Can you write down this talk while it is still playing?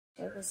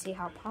You can see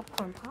how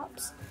popcorn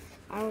pops.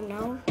 I don't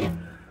know.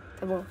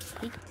 It will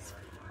peak.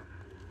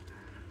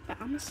 But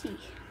I'm gonna see.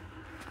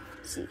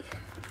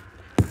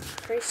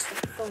 Trace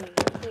the phone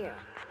here.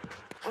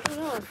 I don't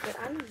know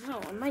I don't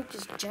know. I might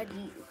just judge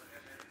you.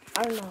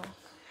 I don't know.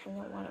 I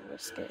don't want to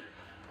risk it.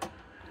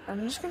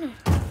 I'm just gonna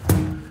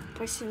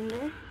push it in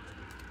there.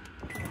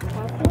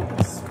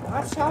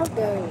 Watch how it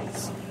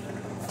goes.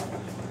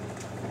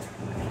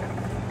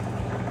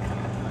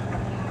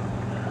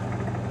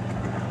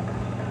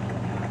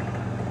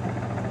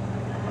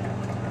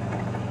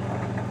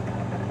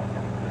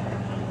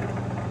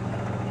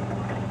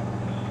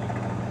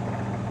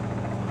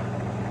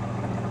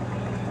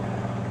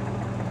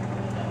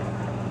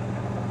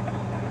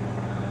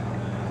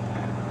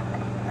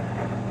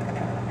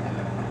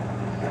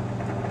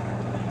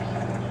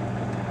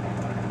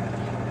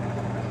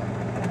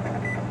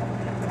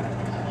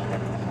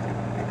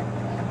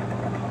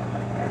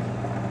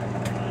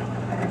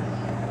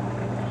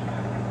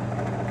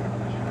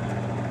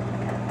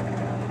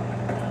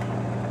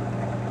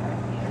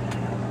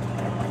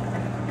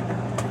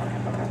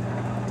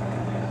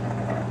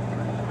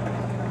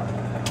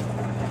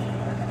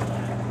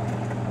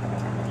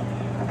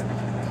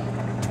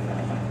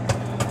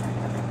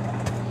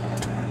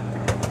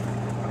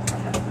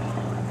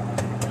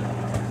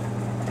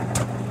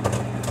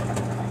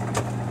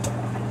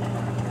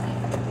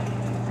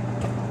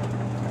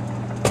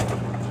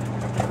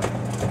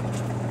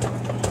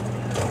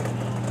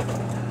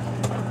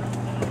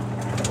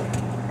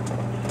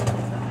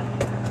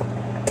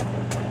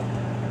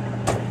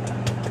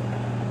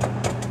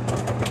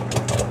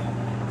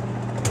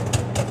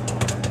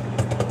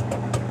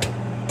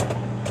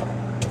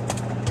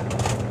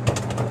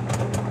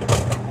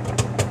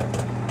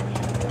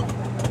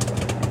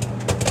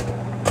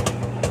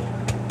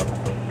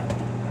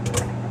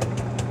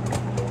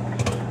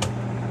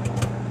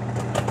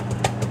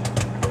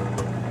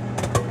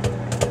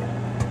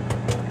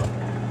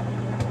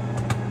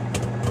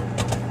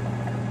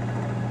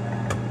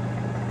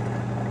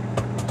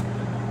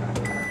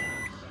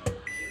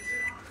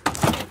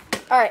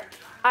 Alright,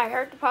 I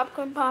heard the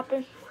popcorn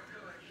popping.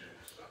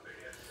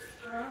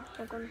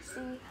 We're gonna see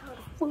how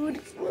the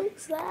food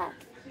looks like.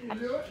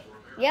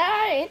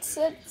 Yeah, it's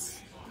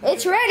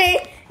ready.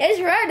 It's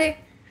ready.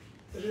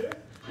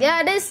 Yeah,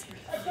 it is.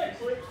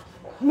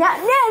 Yeah,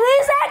 it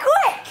is that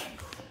quick.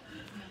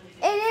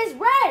 It is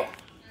ready.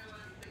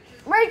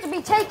 Ready to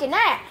be taken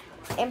out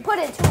and put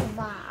into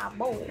my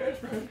bowl.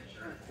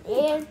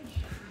 And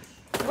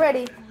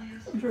ready.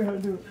 I'm sure how to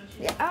do it.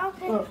 Yeah,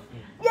 okay.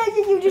 Yeah,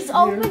 you just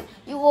open.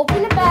 You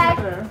open the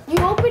bag. You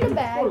open the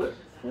bag. Pull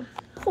it.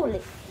 Pull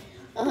it.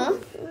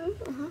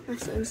 As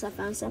soon as I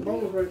found something.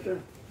 Roll it right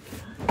there.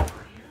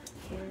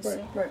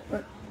 Right.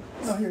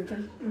 No, here, take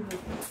it.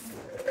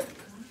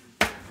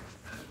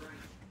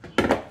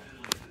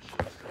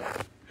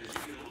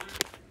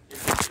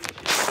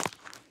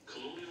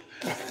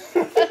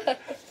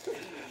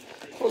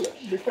 Pull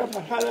it. Be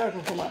careful how that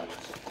can come out.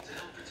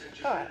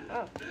 Alright,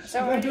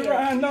 so Don't do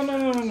right hand.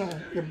 No.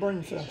 You burn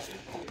yourself.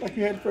 Like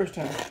you had the first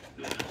time.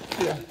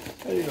 Yeah,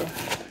 there you go.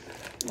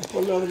 Now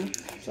pull the other one.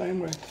 Same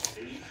way.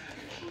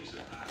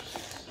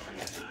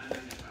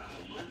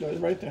 Got it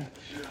right there.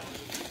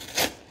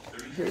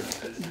 Here,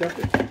 duck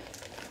it.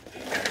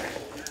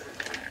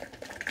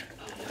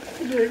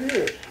 You did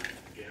good.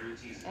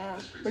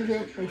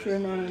 Make sure you're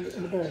not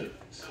in the bag.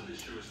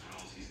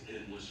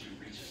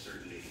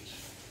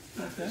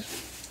 Okay.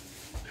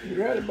 You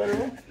got it, buddy.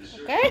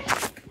 okay.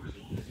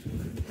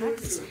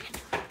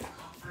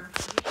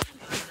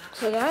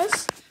 So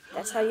guys,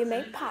 that's how you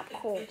make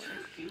popcorn.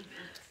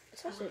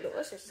 It's actually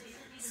delicious.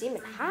 It's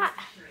even hot.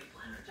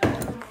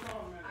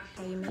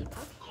 How you make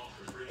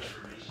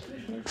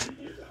popcorn.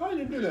 How do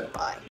you do that? Bye.